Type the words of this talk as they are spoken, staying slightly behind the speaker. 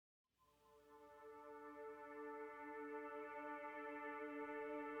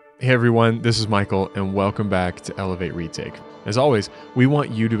Hey everyone, this is Michael, and welcome back to Elevate Retake. As always, we want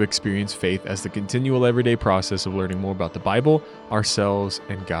you to experience faith as the continual everyday process of learning more about the Bible, ourselves,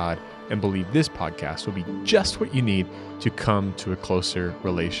 and God, and believe this podcast will be just what you need to come to a closer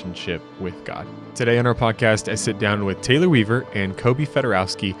relationship with God. Today on our podcast, I sit down with Taylor Weaver and Kobe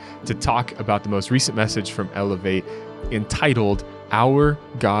Fedorowski to talk about the most recent message from Elevate entitled, Our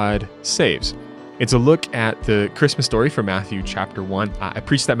God Saves. It's a look at the Christmas story from Matthew chapter 1. I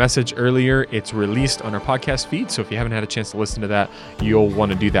preached that message earlier. It's released on our podcast feed, so if you haven't had a chance to listen to that, you'll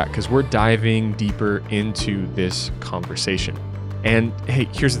want to do that because we're diving deeper into this conversation. And hey,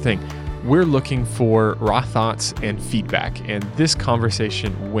 here's the thing. We're looking for raw thoughts and feedback, and this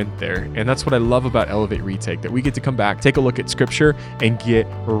conversation went there. And that's what I love about Elevate Retake, that we get to come back, take a look at scripture, and get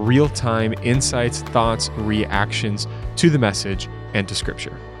real-time insights, thoughts, reactions to the message and to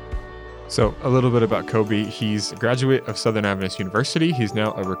scripture. So a little bit about Kobe. He's a graduate of Southern Adventist University. He's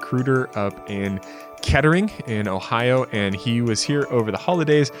now a recruiter up in Kettering in Ohio, and he was here over the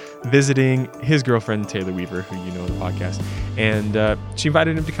holidays visiting his girlfriend, Taylor Weaver, who you know on the podcast. And she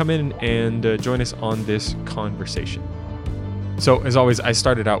invited him to come in and join us on this conversation. So as always, I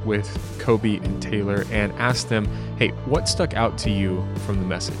started out with Kobe and Taylor and asked them, hey, what stuck out to you from the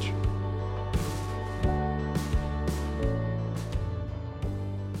message?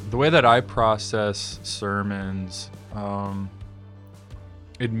 The way that I process sermons,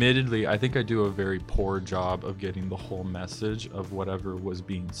 admittedly, I think I do a very poor job of getting the whole message of whatever was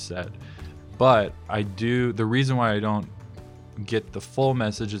being said. But the reason why I don't get the full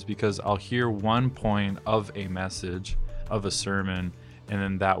message is because I'll hear one point of a message of a sermon, and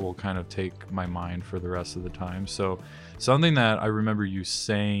then that will kind of take my mind for the rest of the time. So something that I remember you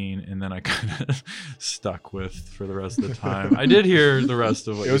saying, and then I kind of stuck with for the rest of the time. I did hear the rest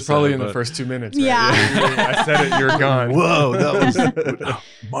of what you said. It was probably in the first 2 minutes, right? Yeah. I said it, you're gone. Whoa, that was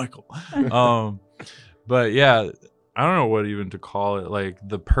Michael. But yeah, I don't know what even to call it. Like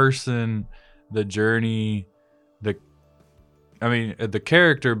the person, the journey, the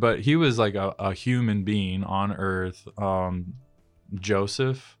character, but he was like a human being on earth.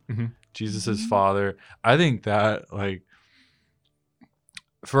 Joseph, Jesus's father. I think that like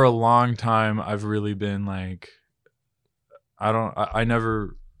for a long time I've really been like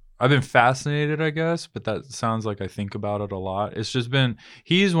I've been fascinated, I guess, but that sounds like I think about it a lot. It's just been,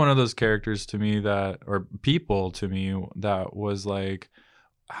 he's one of those characters to me or people to me that was like,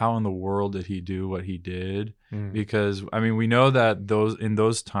 how in the world did he do what he did? Because I mean, we know that in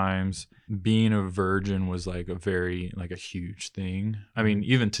those times, being a virgin was like a huge thing. I mean,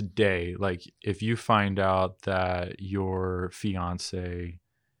 even today, like if you find out that your fiance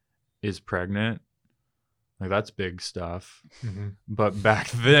is pregnant, like that's big stuff. But back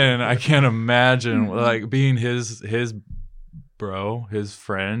then, I can't imagine like being his bro, his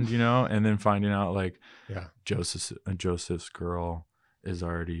friend, you know, and then finding out like Joseph's girl is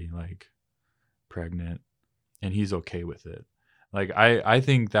already like pregnant and he's okay with it. Like I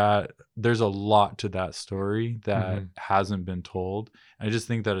think that there's a lot to that story that hasn't been told. I just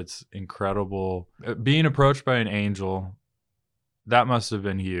think that it's incredible. Being approached by an angel, that must have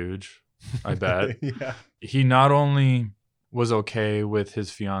been huge, I bet. Yeah. He not only was okay with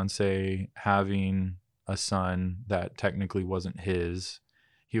his fiance having a son that technically wasn't his,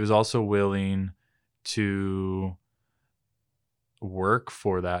 he was also willing to work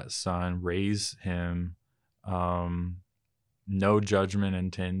for that son, raise him, no judgment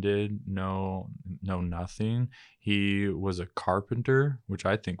intended, no nothing. He was a carpenter, which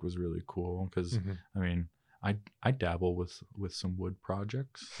I think was really cool because I mean, I dabble with some wood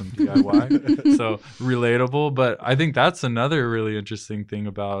projects, some DIY, so relatable. But I think that's another really interesting thing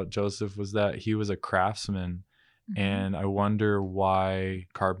about Joseph was that he was a craftsman, and I wonder why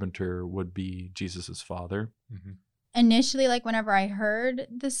carpenter would be Jesus's father. Initially, like whenever I heard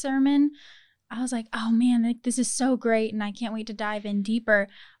the sermon, I was like, oh man, like this is so great and I can't wait to dive in deeper.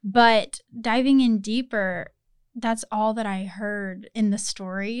 But diving in deeper, that's all that I heard in the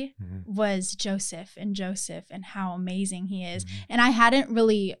story was Joseph and how amazing he is. And I hadn't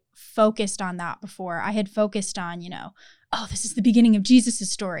really focused on that before. I had focused on, this is the beginning of Jesus's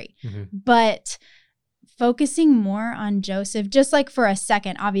story. But focusing more on Joseph, just like for a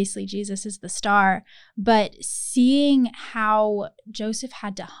second, obviously Jesus is the star, but seeing how Joseph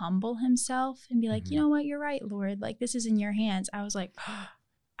had to humble himself and be like, you know what, you're right, Lord, like this is in your hands. I was like, oh,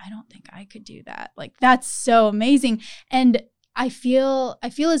 I don't think I could do that. Like, that's so amazing. And I feel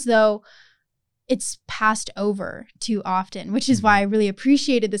as though it's passed over too often, which is why I really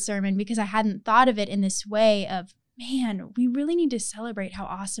appreciated the sermon, because I hadn't thought of it in this way of, man, we really need to celebrate how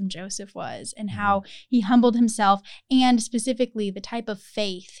awesome Joseph was and how he humbled himself, and specifically the type of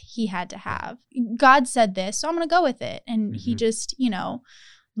faith he had to have. God said this, so I'm going to go with it. And he just,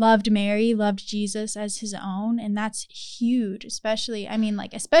 loved Mary, loved Jesus as his own. And that's huge, especially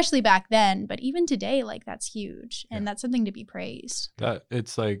back then, but even today, like that's huge. And that's something to be praised. That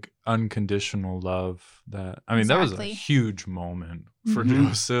it's like unconditional love. That was a huge moment for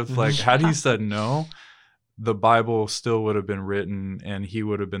Joseph. Like had he said no, the Bible still would have been written and he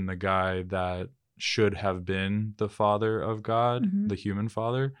would have been the guy that should have been the father of God, the human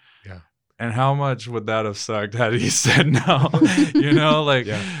father. Yeah. And how much would that have sucked had he said no? But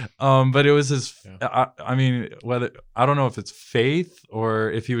it was his, whether, I don't know if it's faith or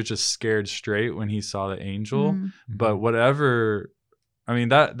if he was just scared straight when he saw the angel, but whatever,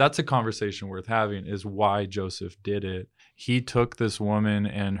 that's a conversation worth having, is why Joseph did it. He took this woman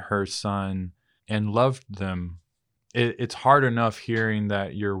and her son and loved them. It's hard enough hearing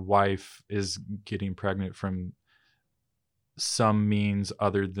that your wife is getting pregnant from some means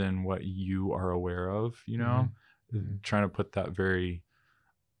other than what you are aware of, trying to put that very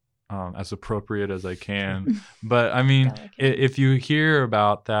as appropriate as I can. But if you hear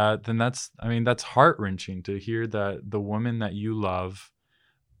about that, then that's heart-wrenching to hear that the woman that you love,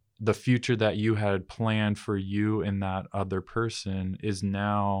 the future that you had planned for you and that other person, is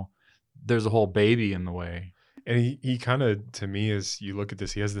now there's a whole baby in the way. And he kind of, to me, as you look at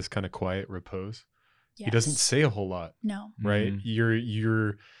this, he has this kind of quiet repose. Yes. He doesn't say a whole lot. No. Right?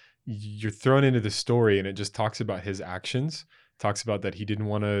 You're thrown into the story, and it just talks about his actions. Talks about that he didn't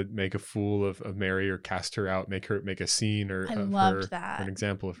want to make a fool of Mary or cast her out, make a scene or an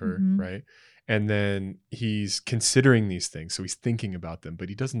example of her, right? And then he's considering these things, so he's thinking about them, but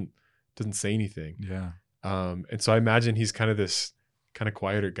he doesn't say anything. Yeah. And so I imagine he's kind of this kind of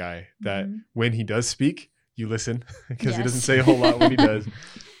quieter guy that when he does speak, you listen because he doesn't say a whole lot when he does.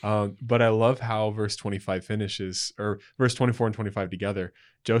 But I love how verse 25 finishes, or verse 24 and 25 together.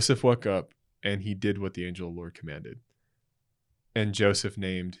 Joseph woke up and he did what the angel of the Lord commanded. And Joseph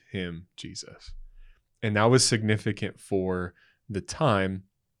named him Jesus. And that was significant for the time,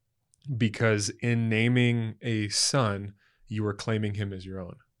 because in naming a son, you were claiming him as your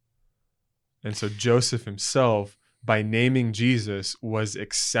own. And so Joseph himself, by naming Jesus, was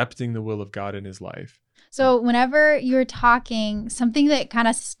accepting the will of God in his life. So whenever you're talking, something that kind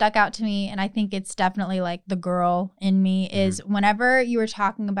of stuck out to me, and I think it's definitely like the girl in me, is whenever you were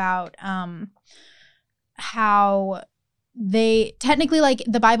talking about how they technically, like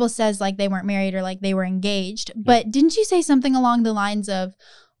the Bible says, like they weren't married or like they were engaged. But didn't you say something along the lines of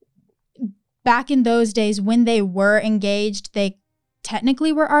back in those days when they were engaged, they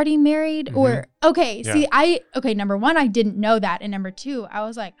technically were already married? Or number one, I didn't know that. And number two, I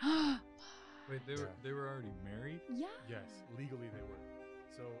was like, wait, they were already married? Yeah. Yes, legally they were.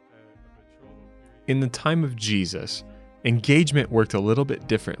 So in the time of Jesus, engagement worked a little bit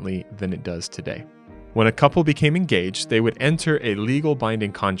differently than it does today. When a couple became engaged, they would enter a legal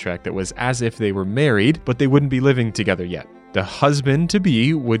binding contract that was as if they were married, but they wouldn't be living together yet. The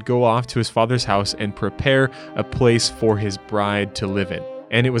husband-to-be would go off to his father's house and prepare a place for his bride to live in.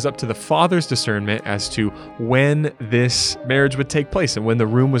 And it was up to the father's discernment as to when this marriage would take place and when the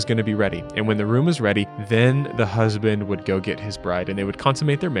room was going to be ready. And when the room was ready, then the husband would go get his bride, and they would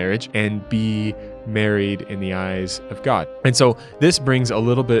consummate their marriage and be married in the eyes of God. And so this brings a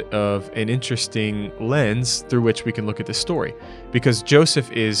little bit of an interesting lens through which we can look at this story, because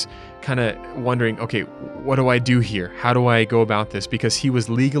Joseph is kind of wondering, okay, what do I do here? How do I go about this? Because he was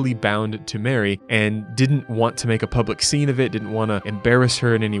legally bound to Mary and didn't want to make a public scene of it, didn't want to embarrass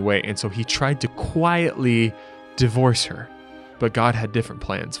her in any way. And so he tried to quietly divorce her, but God had different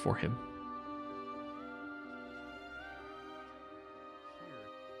plans for him.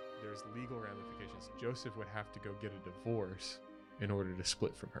 There's legal ramifications. Joseph would have to go get a divorce in order to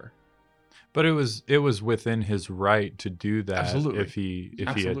split from her. But it was within his right to do that. Absolutely. if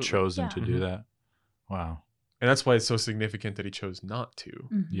he had chosen to do that. Wow. And that's why it's so significant that he chose not to.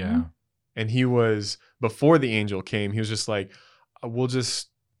 Mm-hmm. Yeah. And he was, before the angel came, he was just like, I'll just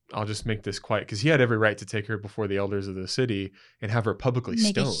make this quiet, because he had every right to take her before the elders of the city and have her publicly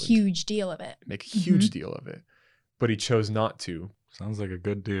stoned. Make a huge deal of it. Make a huge deal of it. But he chose not to. Sounds like a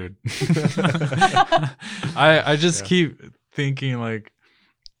good dude. I just keep thinking, like,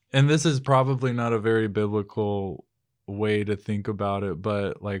 and this is probably not a very biblical way to think about it,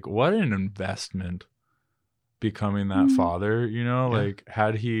 but like, what an investment becoming that father, like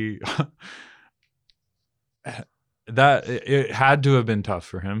had he that it had to have been tough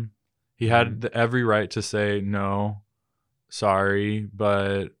for him. He had every right to say, no, sorry,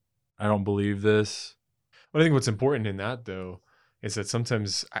 but I don't believe this. Well, I think what's important in that, though, is that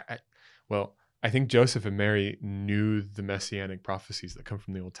sometimes, I think Joseph and Mary knew the messianic prophecies that come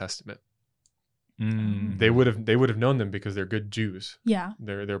from the Old Testament. Mm. They would have known them because they're good Jews. Yeah.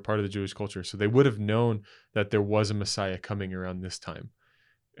 They're part of the Jewish culture, so they would have known that there was a Messiah coming around this time.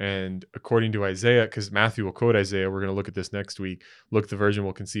 And according to Isaiah, because Matthew will quote Isaiah, we're going to look at this next week. Look, the virgin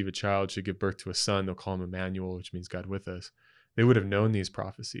will conceive a child, should give birth to a son. They'll call him Emmanuel, which means God with us. They would have known these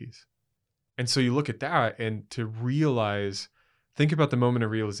prophecies. And so you look at that and to realize, think about the moment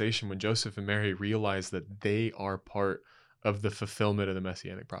of realization when Joseph and Mary realize that they are part of the fulfillment of the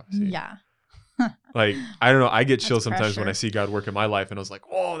messianic prophecy. Yeah. Like, I don't know, I get That's chills sometimes when I pressure. see God work in my life and I was like,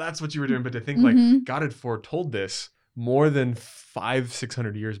 oh, that's what you were doing. But to think Mhm. like God had foretold this more than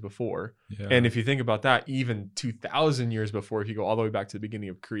 500-600 years before. Yeah. And if you think about that, even 2,000 years before, if you go all the way back to the beginning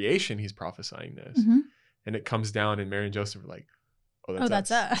of creation, he's prophesying this. Mhm. And it comes down and Mary and Joseph are like, Oh, that's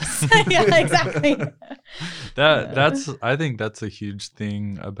us. Yeah, exactly. I think that's a huge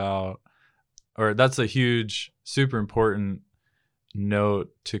thing about, or that's a huge, super important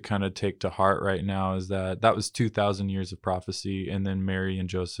note to kind of take to heart right now, is that was 2,000 years of prophecy. And then Mary and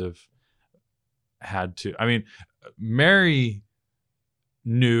Joseph Mary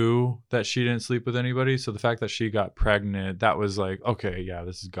knew that she didn't sleep with anybody. So the fact that she got pregnant, that was like, okay, yeah,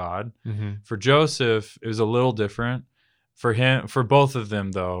 this is God. Mm-hmm. For Joseph, it was a little different. For both of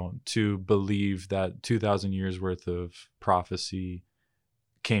them, though, to believe that 2,000 years worth of prophecy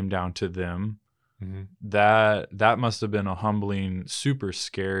came down to them, Mm-hmm. that must have been a humbling, super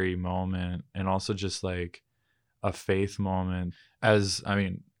scary moment, and also just like a faith moment.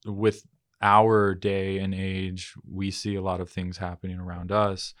 With our day and age, we see a lot of things happening around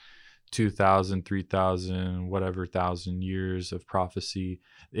us. 2,000, 3,000, whatever thousand years of prophecy,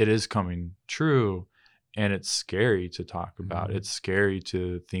 it is coming true. And it's scary to talk about. Mm-hmm. It's scary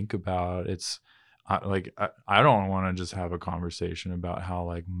to think about. I don't want to just have a conversation about how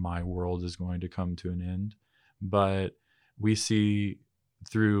like my world is going to come to an end. But we see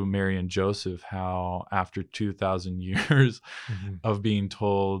through Mary and Joseph how after 2,000 years Mm-hmm. of being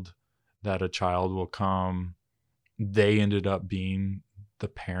told that a child will come, they ended up being the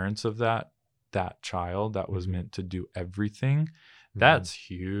parents of that child that was Mhm. meant to do everything. That's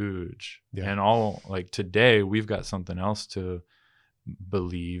huge. Yeah. And all like today we've got something else to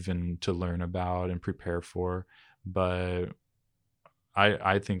believe and to learn about and prepare for. But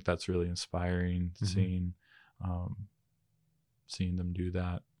I think that's really inspiring, Mhm. seeing them do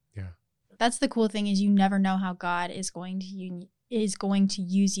that. That's the cool thing, is you never know how God is going to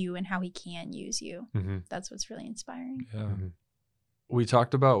use you and how he can use you. Mm-hmm. That's what's really inspiring. Yeah. Mm-hmm. We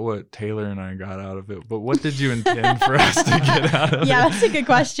talked about what Taylor and I got out of it, but what did you intend for us to get out of it? Yeah, that's a good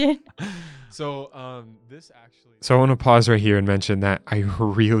question. So I want to pause right here and mention that I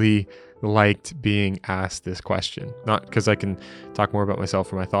really liked being asked this question. Not because I can talk more about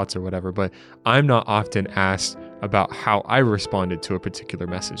myself or my thoughts or whatever, but I'm not often asked about how I responded to a particular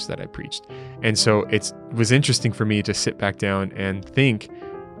message that I preached. And so it was interesting for me to sit back down and think,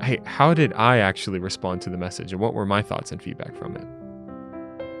 hey, how did I actually respond to the message and what were my thoughts and feedback from it?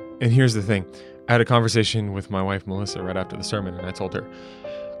 And here's the thing. I had a conversation with my wife, Melissa, right after the sermon, and I told her,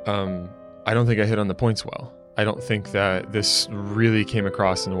 I don't think I hit on the points well. I don't think that this really came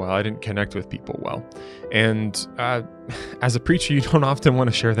across in a while. I didn't connect with people well. And as a preacher, you don't often want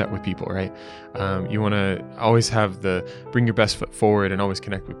to share that with people, right? You want to always bring your best foot forward and always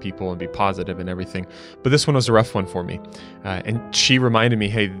connect with people and be positive and everything. But this one was a rough one for me. And she reminded me,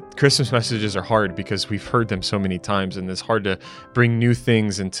 hey, Christmas messages are hard because we've heard them so many times, and it's hard to bring new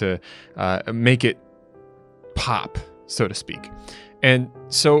things and to make it pop, so to speak. And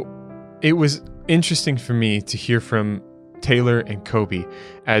so it was interesting for me to hear from Taylor and Kobe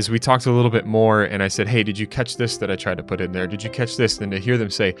as we talked a little bit more, and I said, hey, did you catch this that I tried to put in there? Did you catch this? And to hear them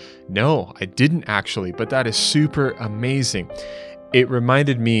say, no, I didn't actually, but that is super amazing. It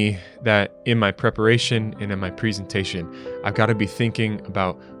reminded me that in my preparation and in my presentation, I've got to be thinking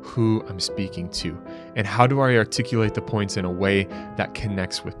about who I'm speaking to and how do I articulate the points in a way that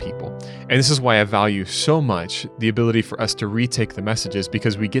connects with people. And this is why I value so much the ability for us to retake the messages,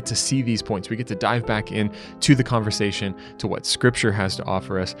 because we get to see these points. We get to dive back in to the conversation, to what Scripture has to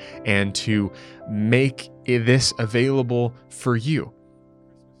offer us, and to make this available for you.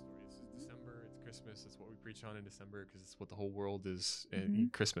 December, it's Christmas. It's what we preach on in December because it's what the whole world is in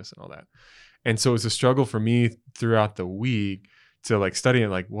Christmas and all that. And so it's a struggle for me throughout the week to like study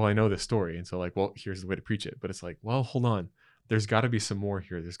and like, well, I know this story. And so like, well, here's the way to preach it. But it's like, well, hold on. There's got to be some more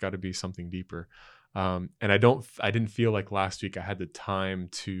here. There's got to be something deeper. And I didn't feel like last week I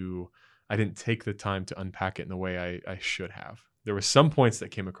didn't take the time to unpack it in the way I should have. there were some points that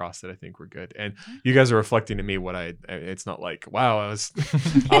came across that I think were good. And you guys are reflecting to me what it's not like, wow, I was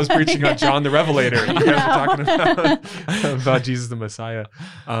preaching on John the Revelator. You guys are talking about Jesus the Messiah.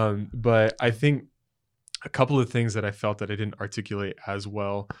 But I think a couple of things that I felt that I didn't articulate as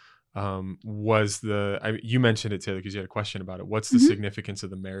well was you mentioned it, Taylor, because you had a question about it. What's the significance of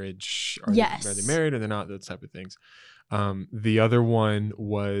the marriage? Are they married or they're not? Those type of things. The other one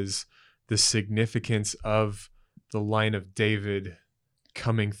was the significance of the line of David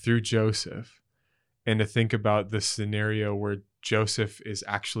coming through Joseph, and to think about the scenario where Joseph is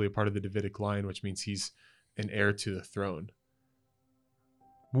actually a part of the Davidic line, which means he's an heir to the throne.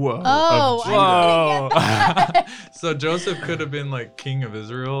 Whoa. Oh, Whoa. I didn't get that. So Joseph could have been like king of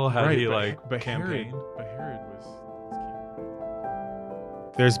Israel had he campaigned. Herod was.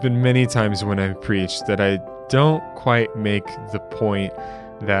 There's been many times when I've preached that I don't quite make the point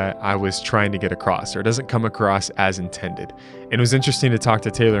that I was trying to get across, or it doesn't come across as intended. And it was interesting to talk to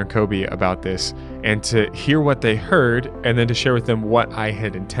Taylor and Kobe about this and to hear what they heard and then to share with them what I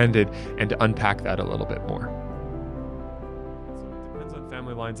had intended and to unpack that a little bit more. So it depends on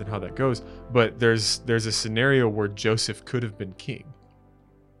family lines and how that goes, but there's a scenario where Joseph could have been king,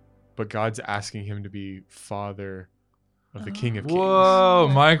 but God's asking him to be father of the King of Kings. Whoa,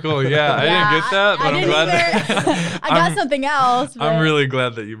 Michael. Yeah, I didn't get that, but I'm glad that I got something else. But... I'm really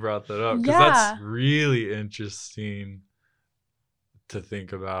glad that you brought that up, because that's really interesting to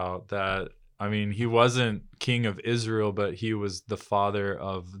think about. That, I mean, he wasn't king of Israel, but he was the father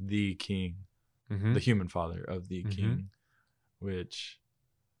of the king, the human father of the king, which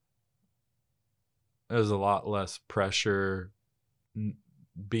there's a lot less pressure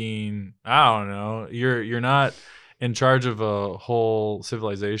being, I don't know, you're not in charge of a whole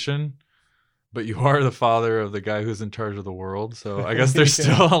civilization, but you are the father of the guy who's in charge of the world. So I guess there's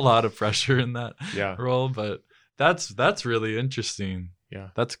still a lot of pressure in that role, but that's really interesting. Yeah.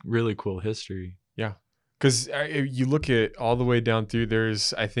 That's really cool history. Yeah. Because you look at all the way down through,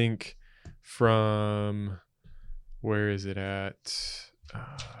 there's, I think, from, where is it at? Let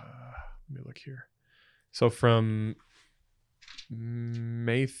me look here. So from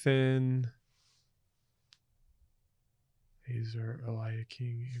Nathan... Hazor,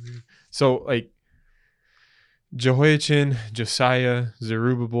 Eliakim. So like Jehoiachin, Josiah,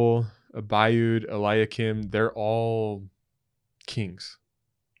 Zerubbabel, Abiud, Eliakim, they're all kings.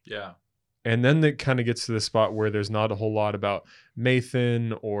 Yeah. And then it kind of gets to the spot where there's not a whole lot about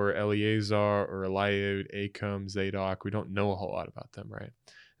Nathan or Eleazar or Eliud, Achem, Zadok. We don't know a whole lot about them, right?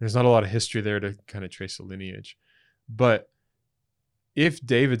 There's not a lot of history there to kind of trace the lineage. But if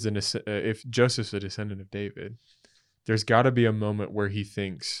Joseph's a descendant of David, there's got to be a moment where he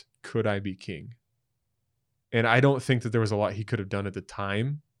thinks, could I be king? And I don't think that there was a lot he could have done at the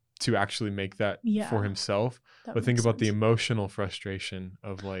time to actually make that for himself. But think about the emotional frustration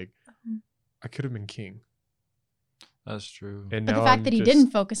of like, I could have been king. That's true. And but the fact that he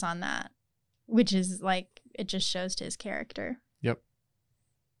didn't focus on that, which is like, it just shows to his character. Yep.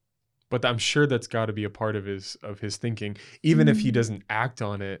 But I'm sure that's got to be a part of his thinking. Even if he doesn't act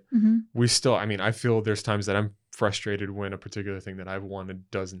on it, we still, I mean, I feel there's times that I'm frustrated when a particular thing that I've wanted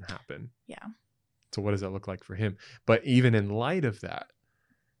doesn't happen. Yeah. So what does that look like for him? But even in light of that,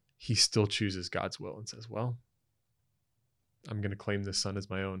 he still chooses God's will and says, well, I'm going to claim this son as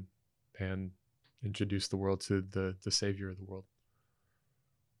my own and introduce the world to the savior of the world.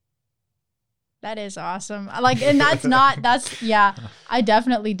 That is awesome. Like, and I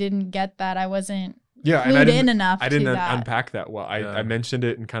definitely didn't get that. I wasn't clued in enough. I didn't unpack that well. I mentioned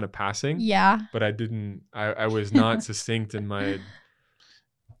it in kind of passing. Yeah. But I was not succinct in my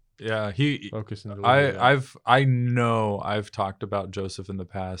focus and delivery. I know I've talked about Joseph in the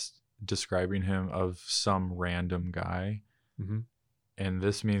past, describing him of some random guy. And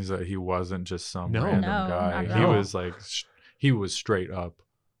this means that he wasn't just some random guy. He was like, he was straight up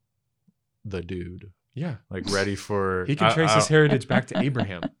the dude. Yeah. Like ready for... He can trace his heritage back to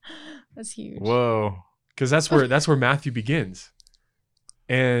Abraham. That's huge. Whoa. Because that's where Matthew begins.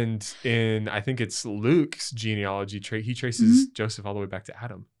 And in, I think it's Luke's genealogy, he traces Joseph all the way back to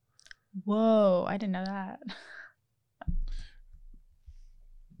Adam. Whoa. I didn't know that.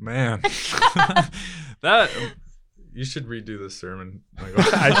 Man. That... You should redo this sermon, Michael.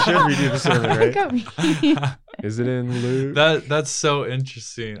 I should redo the sermon, right? Is it in Luke? That's so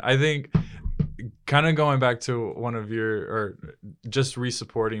interesting. I think kind of going back to one of or just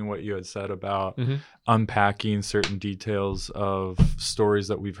re-supporting what you had said about unpacking certain details of stories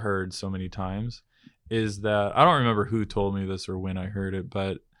that we've heard so many times, is that I don't remember who told me this or when I heard it,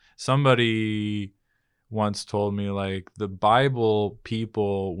 but somebody once told me like the Bible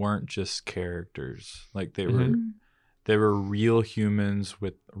people weren't just characters. Like they were They were real humans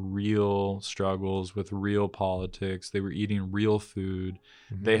with real struggles, with real politics. They were eating real food.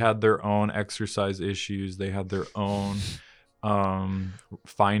 Mm-hmm. They had their own exercise issues. They had their own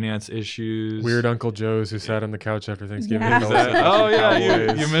finance issues. Weird Uncle Joe's who sat on the couch after Thanksgiving. Yeah. and fell asleep Oh watching yeah,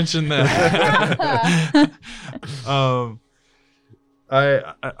 Cowboys. you mentioned that.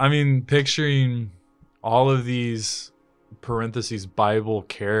 I mean, picturing all of these parentheses Bible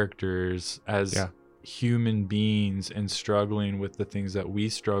characters as Yeah. human beings and struggling with the things that we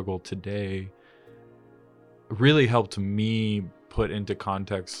struggle today really helped me put into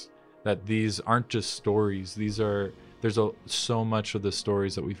context that these aren't just stories. There's so much of the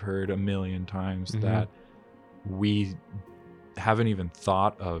stories that we've heard a million times Mhm. that we haven't even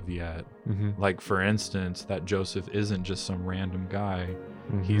thought of yet. Mhm. Like, for instance, that Joseph isn't just some random guy.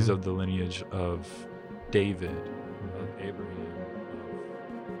 Mhm. He's of the lineage of David, of Abraham.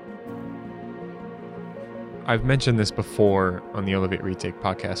 I've mentioned this before on the Elevate Retake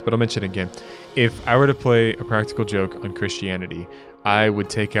podcast, but I'll mention it again. If I were to play a practical joke on Christianity, I would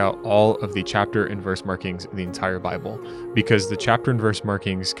take out all of the chapter and verse markings in the entire Bible, because the chapter and verse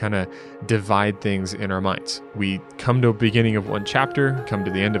markings kind of divide things in our minds. We come to a beginning of one chapter, come to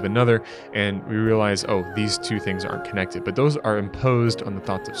the end of another, and we realize, oh, these two things aren't connected, but those are imposed on the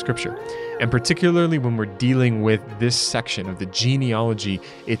thoughts of Scripture. And particularly when we're dealing with this section of the genealogy,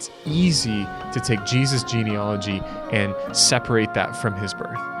 it's easy to take Jesus' genealogy and separate that from his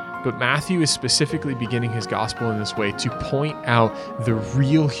birth. But Matthew is specifically beginning his gospel in this way to point out the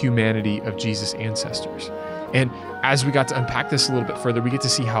real humanity of Jesus' ancestors. And as we got to unpack this a little bit further, we get to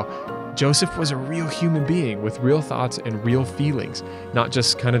see how Joseph was a real human being with real thoughts and real feelings, not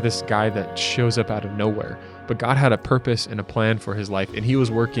just kind of this guy that shows up out of nowhere. But God had a purpose and a plan for his life, and he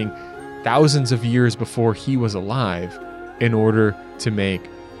was working thousands of years before he was alive in order to make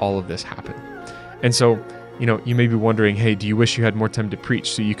all of this happen. And so, you may be wondering, hey, do you wish you had more time to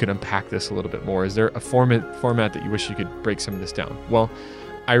preach so you could unpack this a little bit more? Is there a format that you wish you could break some of this down? Well,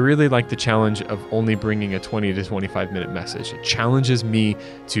 I really like the challenge of only bringing a 20 to 25 minute message. It challenges me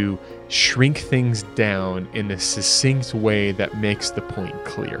to shrink things down in a succinct way that makes the point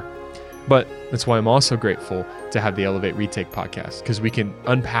clear. But that's why I'm also grateful to have the Elevate Retake podcast, because we can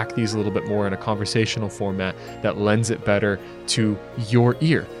unpack these a little bit more in a conversational format that lends it better to your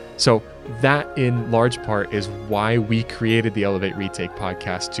ear. So that in large part is why we created the Elevate Retake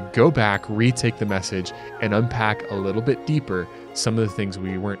podcast, to go back, retake the message, and unpack a little bit deeper some of the things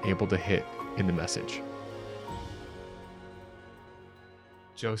we weren't able to hit in the message.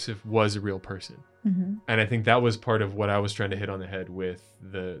 Joseph was a real person. Mm-hmm. And I think that was part of what I was trying to hit on the head with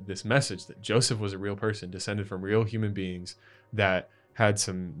this message, that Joseph was a real person, descended from real human beings that had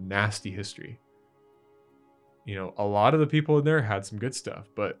some nasty history. A lot of the people in there had some good stuff,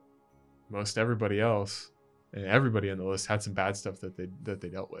 but most everybody else and everybody on the list had some bad stuff that they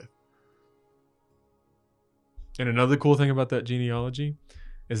dealt with. And another cool thing about that genealogy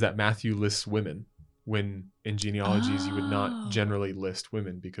is that Matthew lists women, when in genealogies you would not generally list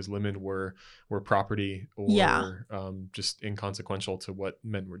women, because women were property or just inconsequential to what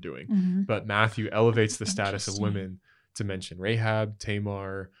men were doing. Mm-hmm. But Matthew elevates the status of women to mention Rahab,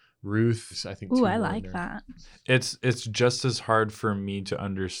 Tamar, Ruth. I think. Ooh, two I more in like there. that. It's just as hard for me to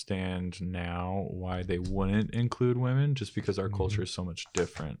understand now why they wouldn't include women, just because our culture is so much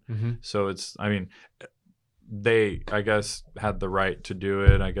different. Mm-hmm. So they, I guess, had the right to do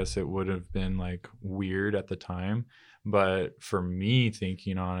it. I guess it would have been like weird at the time. But for me,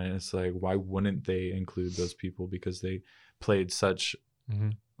 thinking on it, it's like, why wouldn't they include those people? Because they played such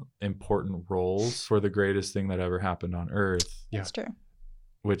important roles for the greatest thing that ever happened on earth. Yeah. That's true.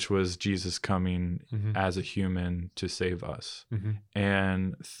 Which was Jesus coming as a human to save us. Mm-hmm.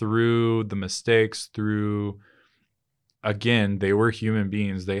 And through the mistakes, again, they were human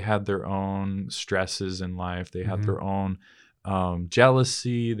beings. They had their own stresses in life. They had their own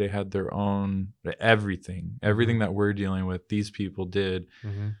jealousy. They had their own everything that we're dealing with, these people did.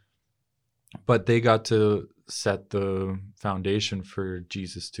 Mm-hmm. But they got to set the foundation for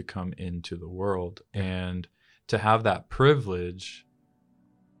Jesus to come into the world. And to have that privilege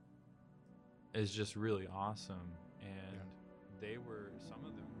is just really awesome. And they were, some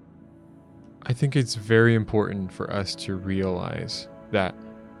of them were. I think it's very important for us to realize that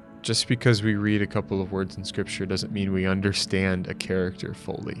just because we read a couple of words in scripture doesn't mean we understand a character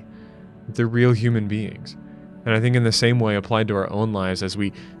fully. They're real human beings. And I think in the same way applied to our own lives, as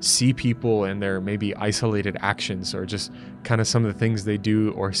we see people and their maybe isolated actions or just kind of some of the things they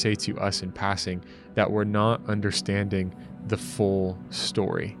do or say to us in passing, that we're not understanding the full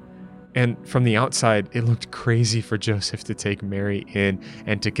story. And from the outside, it looked crazy for Joseph to take Mary in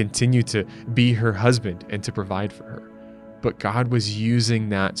and to continue to be her husband and to provide for her. but God was using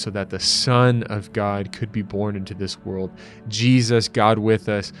that so that the Son of God could be born into this world. Jesus, God with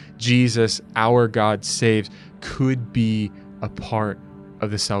us, Jesus, our God saves, could be a part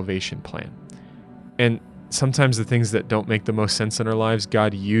of the salvation plan. And sometimes the things that don't make the most sense in our lives,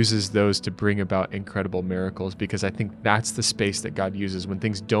 God uses those to bring about incredible miracles, because I think that's the space that God uses when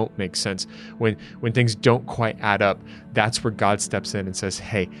things don't make sense, when things don't quite add up. That's where God steps in and says,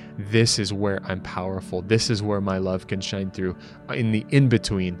 hey, this is where I'm powerful. This is where my love can shine through in the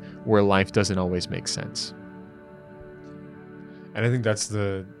in-between where life doesn't always make sense. And I think that's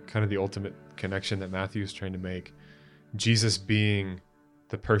the kind of the ultimate connection that Matthew is trying to make. Jesus being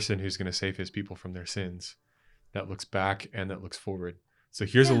the person who's going to save his people from their sins, that looks back and that looks forward. So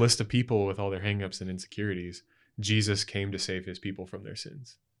here's a list of people with all their hangups and insecurities. Jesus came to save his people from their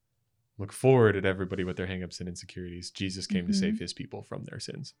sins. Look forward at everybody with their hangups and insecurities. Jesus came to save his people from their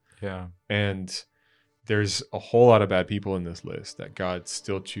sins. Yeah. And there's a whole lot of bad people in this list that God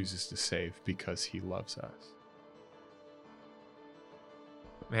still chooses to save because he loves us.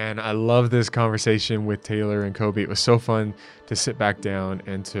 Man, I love this conversation with Taylor and Kobe. It was so fun to sit back down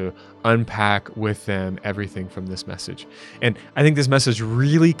and to unpack with them everything from this message. And I think this message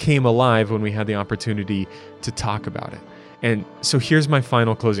really came alive when we had the opportunity to talk about it. And so here's my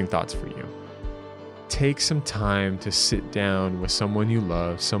final closing thoughts for you. Take some time to sit down with someone you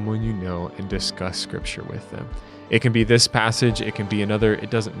love, someone you know, and discuss scripture with them. It can be this passage, it can be another,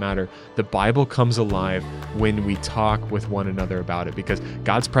 it doesn't matter. The Bible comes alive when we talk with one another about it, because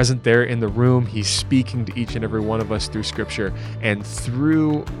God's present there in the room. He's speaking to each and every one of us through scripture, and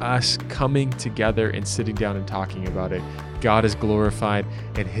through us coming together and sitting down and talking about it, God is glorified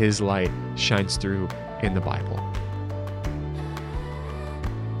and his light shines through in the Bible.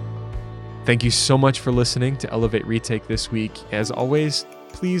 Thank you so much for listening to Elevate Retake this week. As always,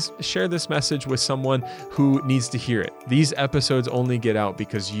 please share this message with someone who needs to hear it. These episodes only get out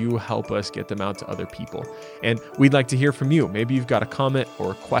because you help us get them out to other people. And we'd like to hear from you. Maybe you've got a comment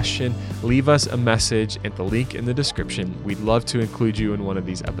or a question. Leave us a message at the link in the description. We'd love to include you in one of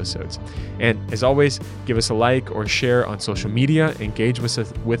these episodes. And as always, give us a like or share on social media. Engage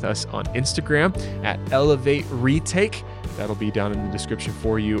with us on Instagram at Elevate Retake. That'll be down in the description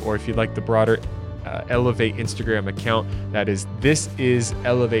for you. Or if you'd like the broader Elevate Instagram account, that is This Is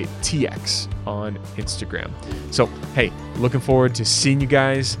Elevate TX on Instagram. So, hey, looking forward to seeing you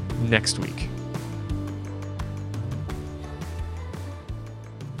guys next week.